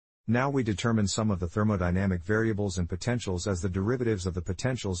Now we determine some of the thermodynamic variables and potentials as the derivatives of the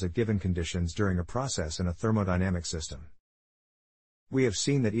potentials at given conditions during a process in a thermodynamic system. We have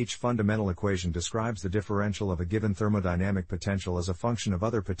seen that each fundamental equation describes the differential of a given thermodynamic potential as a function of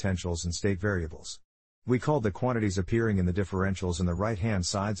other potentials and state variables. We called the quantities appearing in the differentials in the right-hand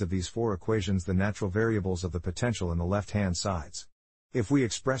sides of these four equations the natural variables of the potential in the left-hand sides. If we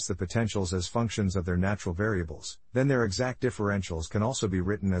express the potentials as functions of their natural variables, then their exact differentials can also be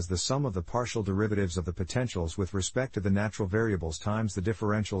written as the sum of the partial derivatives of the potentials with respect to the natural variables times the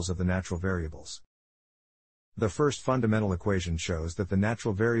differentials of the natural variables. The first fundamental equation shows that the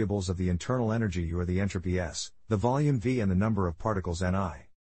natural variables of the internal energy U are the entropy S, the volume V and the number of particles Ni.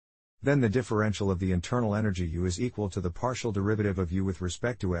 Then the differential of the internal energy U is equal to the partial derivative of U with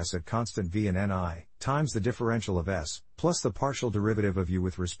respect to S at constant V and Ni, times the differential of S, plus the partial derivative of U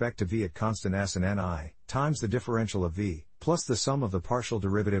with respect to V at constant S and Ni, times the differential of V, plus the sum of the partial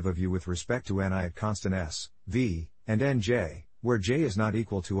derivative of U with respect to Ni at constant S, V, and Nj, where J is not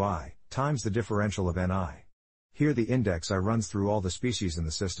equal to I, times the differential of Ni. Here the index I runs through all the species in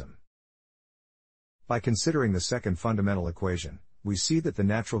the system. By considering the second fundamental equation, we see that the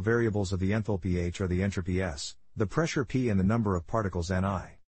natural variables of the enthalpy H are the entropy S, the pressure P and the number of particles Ni.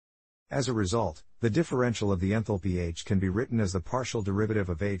 As a result, the differential of the enthalpy H can be written as the partial derivative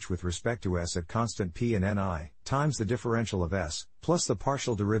of H with respect to S at constant P and Ni, times the differential of S, plus the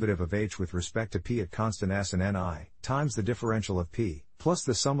partial derivative of H with respect to P at constant S and Ni, times the differential of P, plus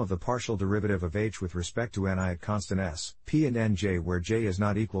the sum of the partial derivative of H with respect to Ni at constant S, P and Nj where J is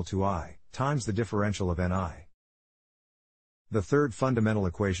not equal to I, times the differential of Ni. The third fundamental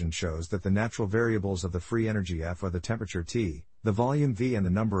equation shows that the natural variables of the free energy F are the temperature T, the volume V and the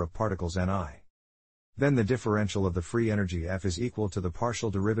number of particles Ni. Then the differential of the free energy F is equal to the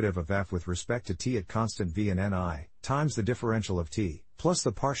partial derivative of F with respect to T at constant V and Ni, times the differential of T, plus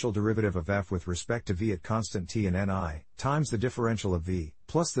the partial derivative of F with respect to V at constant T and Ni, times the differential of V,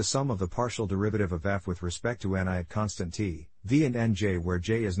 plus the sum of the partial derivative of F with respect to Ni at constant T, V and Nj where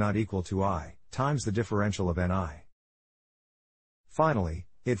J is not equal to I, times the differential of Ni. Finally,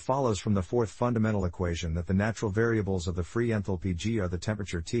 it follows from the fourth fundamental equation that the natural variables of the free enthalpy G are the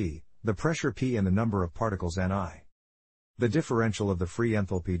temperature T, the pressure P and the number of particles Ni. The differential of the free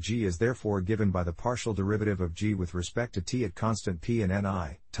enthalpy G is therefore given by the partial derivative of G with respect to T at constant P and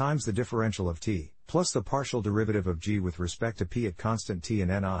Ni, times the differential of T, plus the partial derivative of G with respect to P at constant T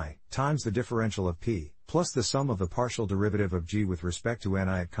and Ni, times the differential of P, plus the sum of the partial derivative of G with respect to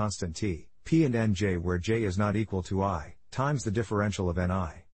Ni at constant T, P and Nj where J is not equal to I, times the differential of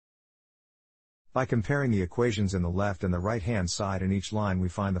Ni. By comparing the equations in the left and the right-hand side in each line we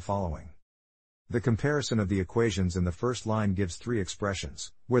find the following. The comparison of the equations in the first line gives three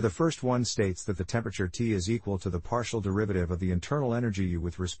expressions, where the first one states that the temperature T is equal to the partial derivative of the internal energy U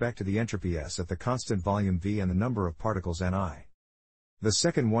with respect to the entropy S at the constant volume V and the number of particles Ni. The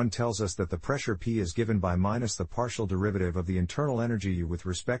second one tells us that the pressure P is given by minus the partial derivative of the internal energy U with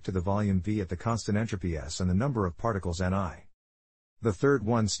respect to the volume V at the constant entropy S and the number of particles Ni. The third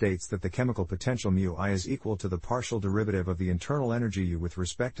one states that the chemical potential mu I is equal to the partial derivative of the internal energy U with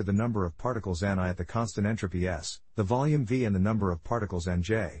respect to the number of particles Ni at the constant entropy S, the volume V and the number of particles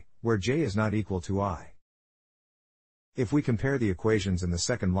Nj, where J is not equal to I. If we compare the equations in the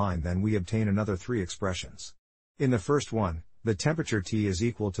second line, then we obtain another three expressions. In the first one, the temperature T is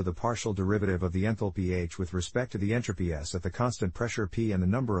equal to the partial derivative of the enthalpy H with respect to the entropy S at the constant pressure P and the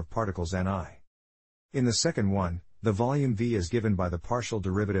number of particles Ni. In the second one, the volume V is given by the partial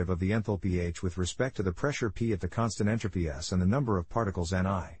derivative of the enthalpy H with respect to the pressure P at the constant entropy S and the number of particles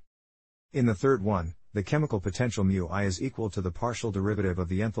Ni. In the third one, the chemical potential mu I is equal to the partial derivative of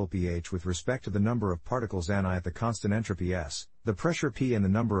the enthalpy H with respect to the number of particles Ni at the constant entropy S, the pressure P and the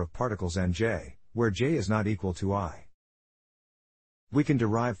number of particles Nj, where J is not equal to I. We can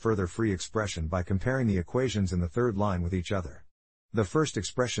derive further free expression by comparing the equations in the third line with each other. The first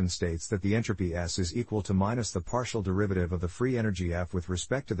expression states that the entropy S is equal to minus the partial derivative of the free energy F with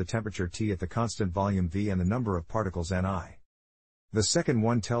respect to the temperature T at the constant volume V and the number of particles Ni. The second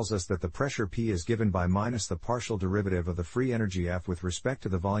one tells us that the pressure P is given by minus the partial derivative of the free energy F with respect to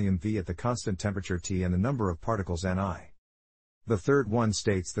the volume V at the constant temperature T and the number of particles Ni. The third one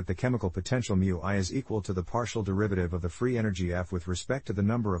states that the chemical potential mu I is equal to the partial derivative of the free energy F with respect to the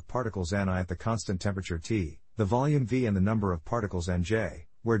number of particles Ni at the constant temperature T, the volume V and the number of particles Nj,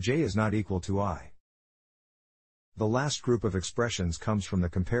 where J is not equal to I. The last group of expressions comes from the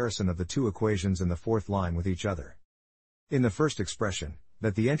comparison of the two equations in the fourth line with each other. In the first expression,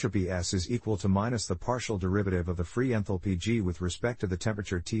 that the entropy S is equal to minus the partial derivative of the free enthalpy G with respect to the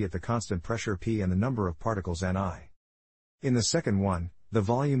temperature T at the constant pressure P and the number of particles Ni. In the second one, the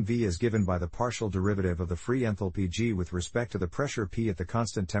volume V is given by the partial derivative of the free enthalpy G with respect to the pressure P at the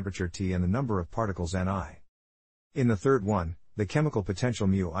constant temperature T and the number of particles Ni. In the third one, the chemical potential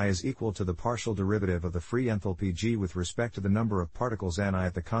μI is equal to the partial derivative of the free enthalpy G with respect to the number of particles Ni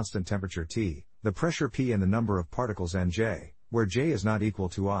at the constant temperature T, the pressure P and the number of particles Nj, where J is not equal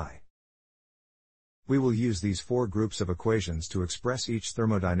to I. We will use these four groups of equations to express each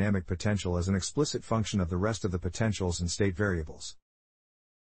thermodynamic potential as an explicit function of the rest of the potentials and state variables.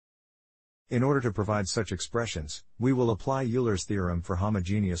 In order to provide such expressions, we will apply Euler's theorem for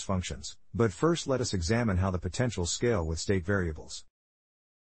homogeneous functions, but first let us examine how the potentials scale with state variables.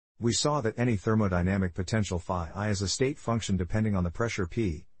 We saw that any thermodynamic potential phi I is a state function depending on the pressure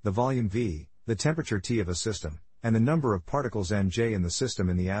P, the volume V, the temperature T of a system, and the number of particles Nj in the system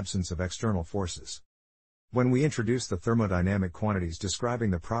in the absence of external forces. When we introduced the thermodynamic quantities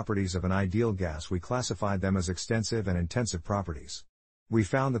describing the properties of an ideal gas, we classified them as extensive and intensive properties. We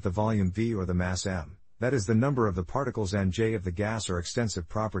found that the volume V or the mass m, that is the number of the particles Nj of the gas, are extensive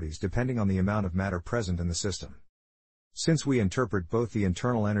properties depending on the amount of matter present in the system. Since we interpret both the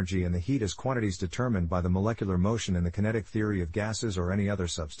internal energy and the heat as quantities determined by the molecular motion in the kinetic theory of gases or any other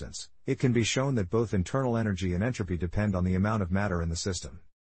substance, it can be shown that both internal energy and entropy depend on the amount of matter in the system.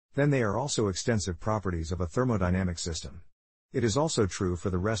 Then they are also extensive properties of a thermodynamic system. It is also true for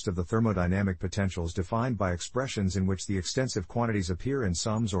the rest of the thermodynamic potentials defined by expressions in which the extensive quantities appear in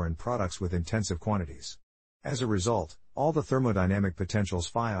sums or in products with intensive quantities. As a result, all the thermodynamic potentials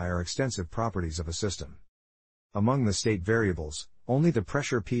phi I are extensive properties of a system. Among the state variables, only the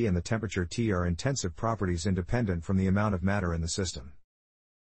pressure P and the temperature T are intensive properties independent from the amount of matter in the system.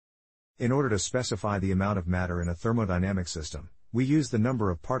 In order to specify the amount of matter in a thermodynamic system, we use the number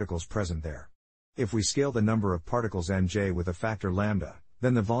of particles present there. If we scale the number of particles Nj with a factor lambda,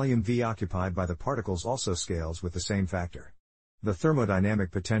 then the volume V occupied by the particles also scales with the same factor. The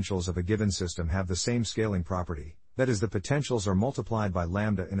thermodynamic potentials of a given system have the same scaling property, that is, the potentials are multiplied by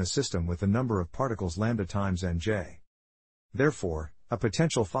lambda in a system with the number of particles lambda times Nj. Therefore, a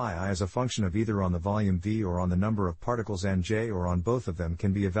potential phi I as a function of either on the volume V or on the number of particles Nj or on both of them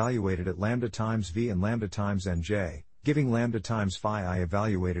can be evaluated at lambda times V and lambda times Nj, giving lambda times phi I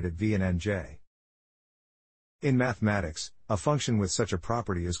evaluated at V and Nj. In mathematics, a function with such a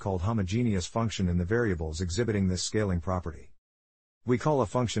property is called homogeneous function in the variables exhibiting this scaling property. We call a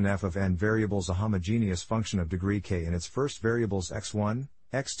function f of n variables a homogeneous function of degree k in its first variables x1,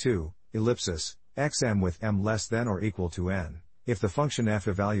 x2, ellipsis, xm with m less than or equal to n, if the function f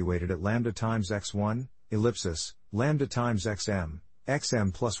evaluated at lambda times x1, ellipsis, lambda times xm,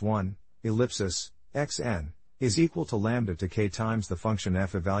 xm plus 1, ellipsis, xn, is equal to lambda to k times the function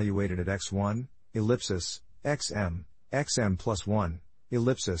f evaluated at x1, ellipsis, xm, xm plus 1,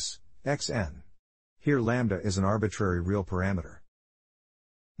 ellipsis, xn. Here lambda is an arbitrary real parameter.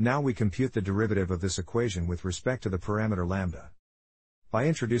 Now we compute the derivative of this equation with respect to the parameter lambda. By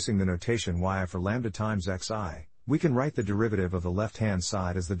introducing the notation yi for lambda times xi, we can write the derivative of the left-hand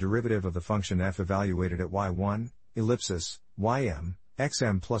side as the derivative of the function f evaluated at y1, ellipsis, ym,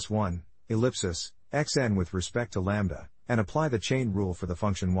 xm plus 1, ellipsis, xn with respect to lambda, and apply the chain rule for the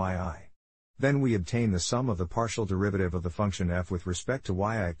function yi. Then we obtain the sum of the partial derivative of the function f with respect to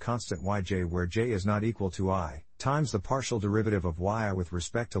yi at constant yj where j is not equal to I, times the partial derivative of yi with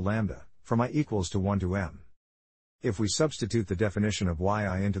respect to lambda, from I equals to 1 to m. If we substitute the definition of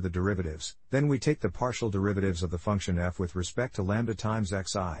yi into the derivatives, then we take the partial derivatives of the function f with respect to lambda times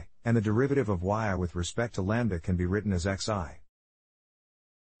xi, and the derivative of yi with respect to lambda can be written as xi.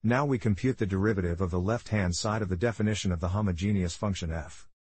 Now we compute the derivative of the left-hand side of the definition of the homogeneous function f.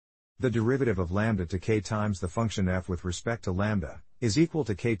 The derivative of lambda to k times the function f with respect to lambda is equal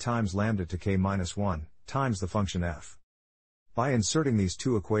to k times lambda to k minus 1 times the function f. By inserting these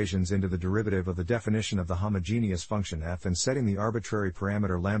two equations into the derivative of the definition of the homogeneous function f and setting the arbitrary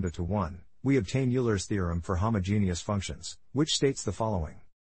parameter lambda to 1, we obtain Euler's theorem for homogeneous functions, which states the following.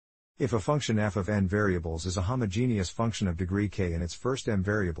 If a function f of n variables is a homogeneous function of degree k in its first m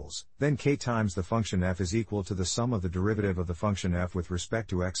variables, then k times the function f is equal to the sum of the derivative of the function f with respect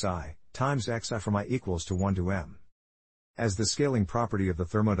to xi, times xi from I equals to 1 to m. As the scaling property of the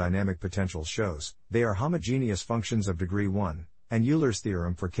thermodynamic potentials shows, they are homogeneous functions of degree 1, and Euler's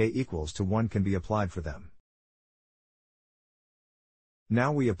theorem for k equals to 1 can be applied for them.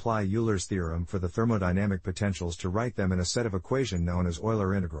 Now we apply Euler's theorem for the thermodynamic potentials to write them in a set of equation known as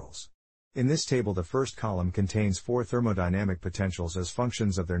Euler integrals. In this table the first column contains 4 thermodynamic potentials as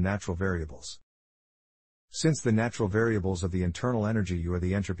functions of their natural variables. Since the natural variables of the internal energy U are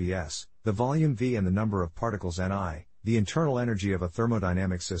the entropy S, the volume V and the number of particles Ni, the internal energy of a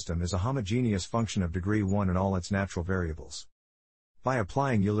thermodynamic system is a homogeneous function of degree 1 in all its natural variables. By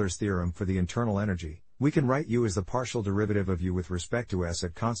applying Euler's theorem for the internal energy, we can write U as the partial derivative of U with respect to S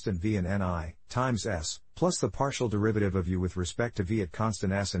at constant V and Ni, times S, plus the partial derivative of U with respect to V at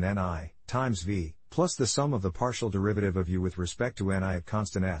constant S and Ni, times V, plus the sum of the partial derivative of U with respect to Ni at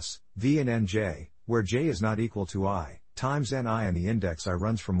constant S, V and Nj, where j is not equal to I, times Ni, and the index I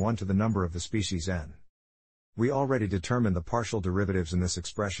runs from 1 to the number of the species n. We already determined the partial derivatives in this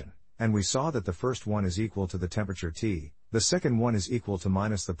expression, and we saw that the first one is equal to the temperature T, the second one is equal to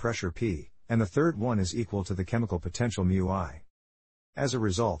minus the pressure P, and the third one is equal to the chemical potential μI. As a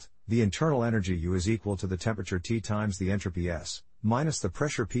result, the internal energy U is equal to the temperature T times the entropy S, minus the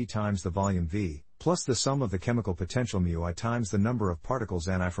pressure P times the volume V, plus the sum of the chemical potential μI times the number of particles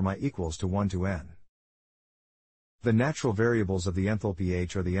Ni from I equals to 1 to n. The natural variables of the enthalpy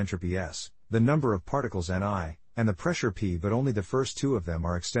H are the entropy S, the number of particles Ni, and the pressure P, but only the first two of them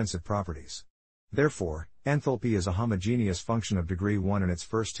are extensive properties. Therefore, enthalpy is a homogeneous function of degree 1 in its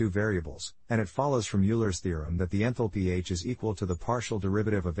first two variables, and it follows from Euler's theorem that the enthalpy H is equal to the partial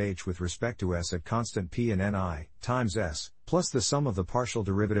derivative of H with respect to S at constant P and Ni, times S, plus the sum of the partial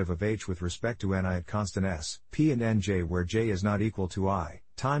derivative of H with respect to Ni at constant S, P and Nj, where j is not equal to I,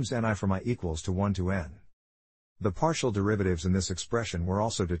 times Ni from I equals to 1 to n. The partial derivatives in this expression were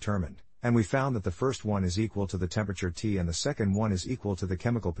also determined, and we found that the first one is equal to the temperature T and the second one is equal to the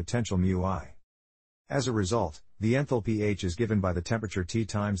chemical potential μI. As a result, the enthalpy H is given by the temperature T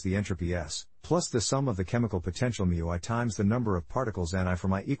times the entropy S, plus the sum of the chemical potential μI times the number of particles Ni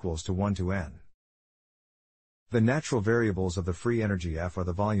from I equals to 1 to n. The natural variables of the free energy F are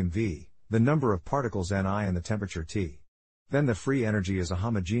the volume V, the number of particles Ni, and the temperature T. Then the free energy is a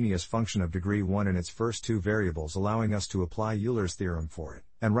homogeneous function of degree 1 in its first two variables, allowing us to apply Euler's theorem for it,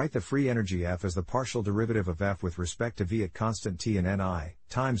 and write the free energy F as the partial derivative of F with respect to V at constant T and Ni,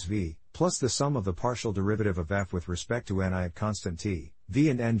 times V, plus the sum of the partial derivative of F with respect to Ni at constant T, V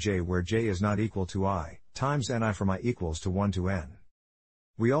and Nj, where j is not equal to I, times Ni from I equals to 1 to n.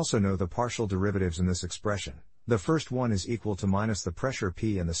 We also know the partial derivatives in this expression. The first one is equal to minus the pressure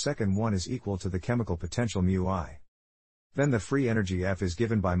P and the second one is equal to the chemical potential μI. Then the free energy F is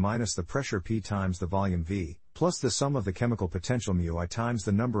given by minus the pressure P times the volume V, plus the sum of the chemical potential μI times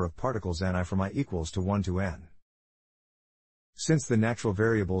the number of particles Ni from I equals to 1 to n. Since the natural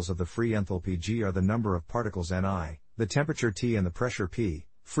variables of the free enthalpy G are the number of particles Ni, the temperature T and the pressure P,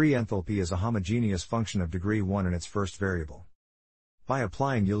 free enthalpy is a homogeneous function of degree 1 in its first variable. By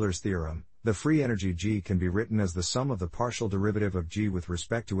applying Euler's theorem, the free energy G can be written as the sum of the partial derivative of G with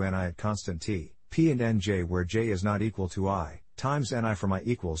respect to Ni at constant T, P and Nj, where j is not equal to I, times Ni from I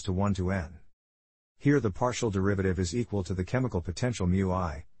equals to 1 to n. Here the partial derivative is equal to the chemical potential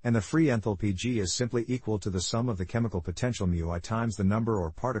μI, and the free enthalpy G is simply equal to the sum of the chemical potential μI times the number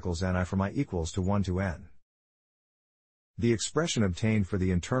or particles Ni from I equals to 1 to n. The expression obtained for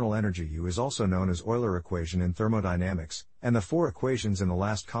the internal energy U is also known as Euler equation in thermodynamics, and the four equations in the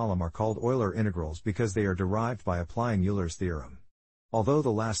last column are called Euler integrals because they are derived by applying Euler's theorem. Although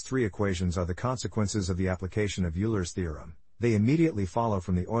the last three equations are the consequences of the application of Euler's theorem, they immediately follow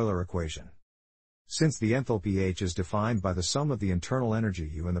from the Euler equation. Since the enthalpy H is defined by the sum of the internal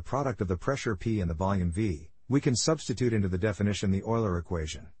energy U and the product of the pressure P and the volume V, we can substitute into the definition the Euler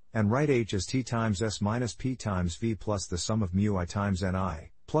equation, and write H as T times S minus P times V plus the sum of μI times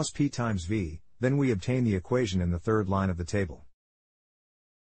Ni, plus P times V, then we obtain the equation in the third line of the table.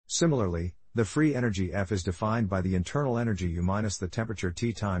 Similarly, the free energy F is defined by the internal energy U minus the temperature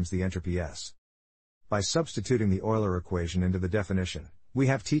T times the entropy S. By substituting the Euler equation into the definition, we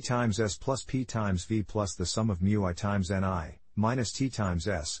have T times S plus P times V plus the sum of μI times Ni, minus T times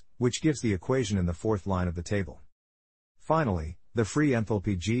S, which gives the equation in the fourth line of the table. Finally, the free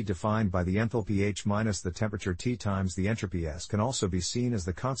enthalpy G defined by the enthalpy H minus the temperature T times the entropy S can also be seen as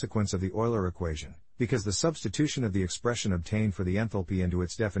the consequence of the Euler equation, because the substitution of the expression obtained for the enthalpy into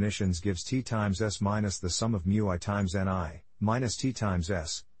its definitions gives T times S minus the sum of μI times Ni, minus T times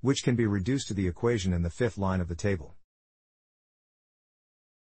S, which can be reduced to the equation in the fifth line of the table.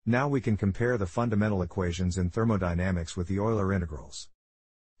 Now we can compare the fundamental equations in thermodynamics with the Euler integrals.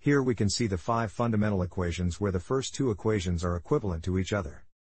 Here we can see the five fundamental equations where the first two equations are equivalent to each other.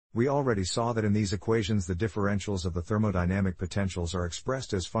 We already saw that in these equations the differentials of the thermodynamic potentials are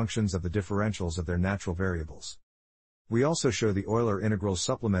expressed as functions of the differentials of their natural variables. We also show the Euler integral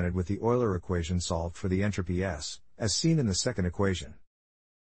supplemented with the Euler equation solved for the entropy S, as seen in the second equation.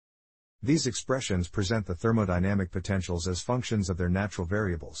 These expressions present the thermodynamic potentials as functions of their natural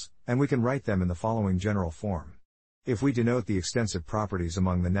variables, and we can write them in the following general form. If we denote the extensive properties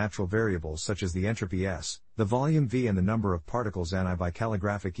among the natural variables such as the entropy S, the volume V and the number of particles Ni by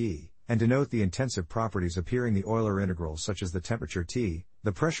calligraphic E, and denote the intensive properties appearing the Euler integrals such as the temperature T,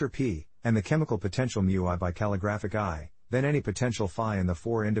 the pressure P, and the chemical potential μI by calligraphic I, then any potential phi in the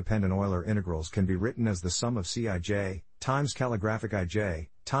four independent Euler integrals can be written as the sum of Cij, times calligraphic Ij,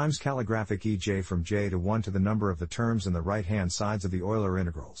 times calligraphic Ej from j to 1 to the number of the terms in the right-hand sides of the Euler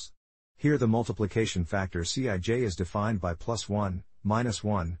integrals. Here the multiplication factor Cij is defined by +1,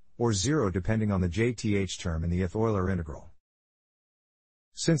 -1, or 0 depending on the jth term in the th Euler integral.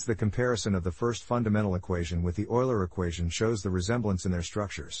 Since the comparison of the first fundamental equation with the Euler equation shows the resemblance in their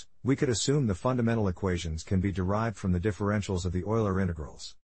structures, we could assume the fundamental equations can be derived from the differentials of the Euler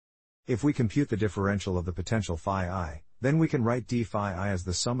integrals. If we compute the differential of the potential phi I, then we can write d phi I as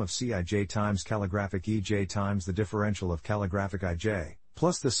the sum of Cij times calligraphic Ej times the differential of calligraphic Ij,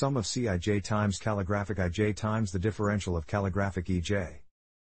 plus the sum of Cij times calligraphic Ij times the differential of calligraphic Ej.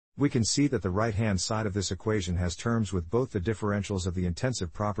 We can see that the right-hand side of this equation has terms with both the differentials of the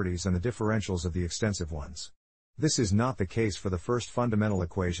intensive properties and the differentials of the extensive ones. This is not the case for the first fundamental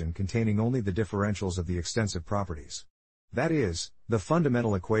equation containing only the differentials of the extensive properties. That is, the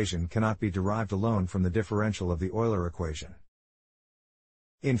fundamental equation cannot be derived alone from the differential of the Euler equation.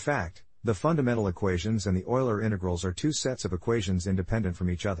 In fact, the fundamental equations and the Euler integrals are two sets of equations independent from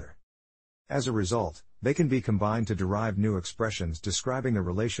each other. As a result, they can be combined to derive new expressions describing the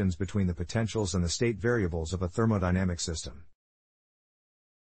relations between the potentials and the state variables of a thermodynamic system.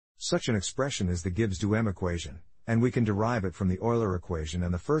 Such an expression is the Gibbs-Duhem equation, and we can derive it from the Euler equation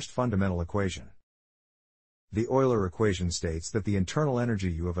and the first fundamental equation. The Euler equation states that the internal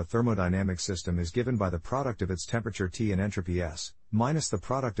energy U of a thermodynamic system is given by the product of its temperature T and entropy S, minus the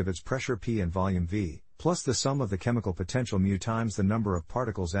product of its pressure P and volume V, plus the sum of the chemical potential μ times the number of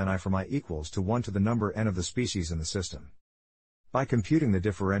particles Ni from I equals to 1 to the number n of the species in the system. By computing the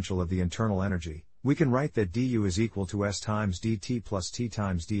differential of the internal energy, we can write that du is equal to S times dt plus T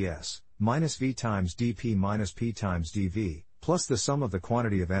times ds, minus V times dP minus P times dV, plus the sum of the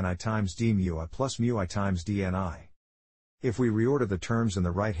quantity of Ni times d μi plus μi times dNi. If we reorder the terms in the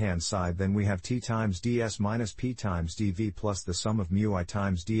right-hand side, then we have T times ds minus P times dV plus the sum of μi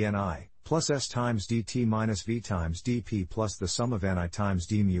times dNi, plus S times dt minus V times dP plus the sum of Ni times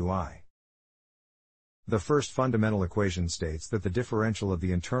d μi. The first fundamental equation states that the differential of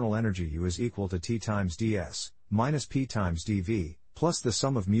the internal energy U is equal to T times ds, minus P times dV, plus the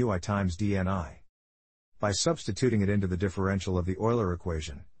sum of μi times dNi. By substituting it into the differential of the Euler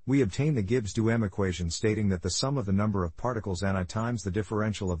equation, we obtain the Gibbs-Duhem equation stating that the sum of the number of particles Ni times the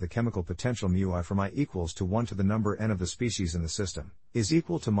differential of the chemical potential μI from I equals to 1 to the number n of the species in the system, is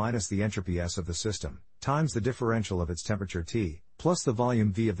equal to minus the entropy S of the system, times the differential of its temperature T, plus the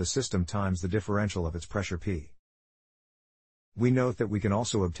volume V of the system times the differential of its pressure P. We note that we can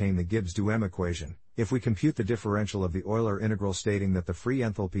also obtain the Gibbs-Duhem equation, if we compute the differential of the Euler integral stating that the free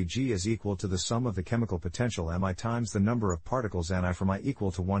enthalpy G is equal to the sum of the chemical potential Mi times the number of particles Ni from I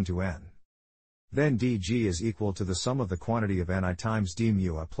equal to 1 to n. Then dG is equal to the sum of the quantity of Ni times d μi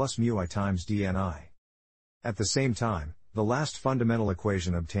plus μi times dNi. At the same time, the last fundamental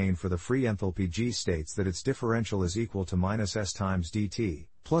equation obtained for the free enthalpy G states that its differential is equal to minus S times dt,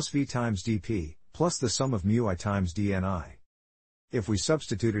 plus V times dP, plus the sum of μi times dNi. If we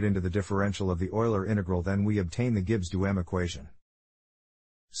substitute it into the differential of the Euler integral, then we obtain the Gibbs-Duhem equation.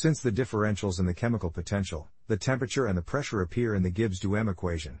 Since the differentials in the chemical potential, the temperature and the pressure appear in the Gibbs-Duhem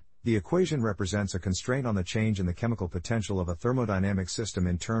equation, the equation represents a constraint on the change in the chemical potential of a thermodynamic system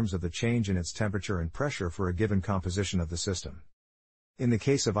in terms of the change in its temperature and pressure for a given composition of the system. In the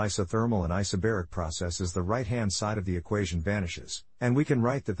case of isothermal and isobaric processes, the right-hand side of the equation vanishes, and we can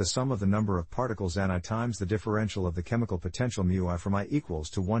write that the sum of the number of particles Ni times the differential of the chemical potential μI from I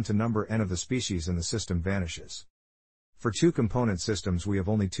equals to 1 to number n of the species in the system vanishes. For two-component systems we have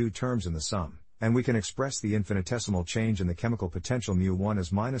only two terms in the sum, and we can express the infinitesimal change in the chemical potential μ1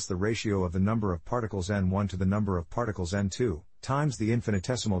 as minus the ratio of the number of particles N1 to the number of particles N2, times the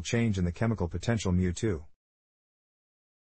infinitesimal change in the chemical potential μ2.